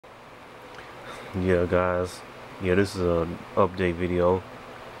Yeah, guys. Yeah, this is an update video.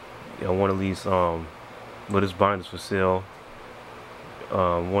 Yeah, I want to lease but this binder's for sale.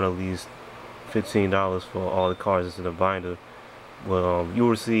 Want to lease $15 for all the cards that's in the binder. Well, you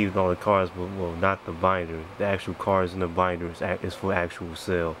received all the cards, but well, not the binder. The actual cards in the binder is for actual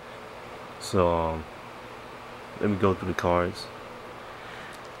sale. So let me go through the cards.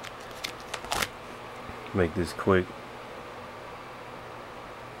 Make this quick.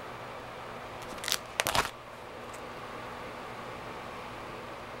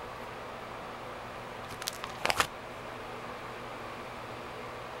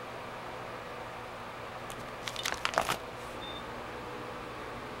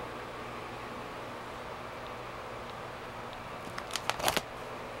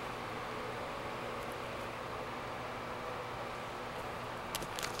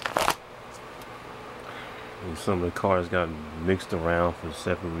 And some of the cards got mixed around for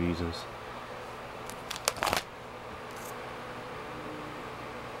separate reasons.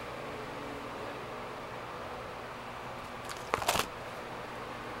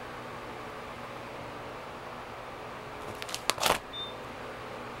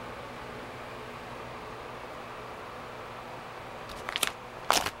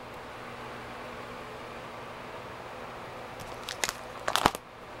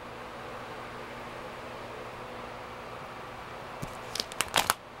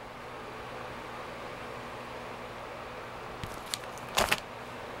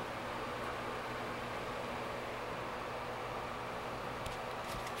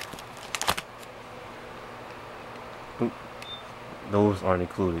 Those aren't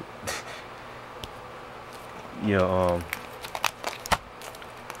included. Yeah,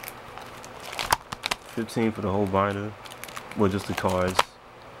 15 for the whole binder. Well, just the cards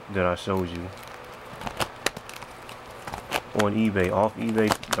that I showed you. On eBay, off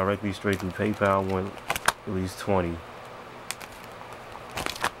eBay, directly straight through PayPal, went at least 20.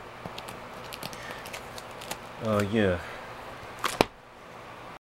 Yeah.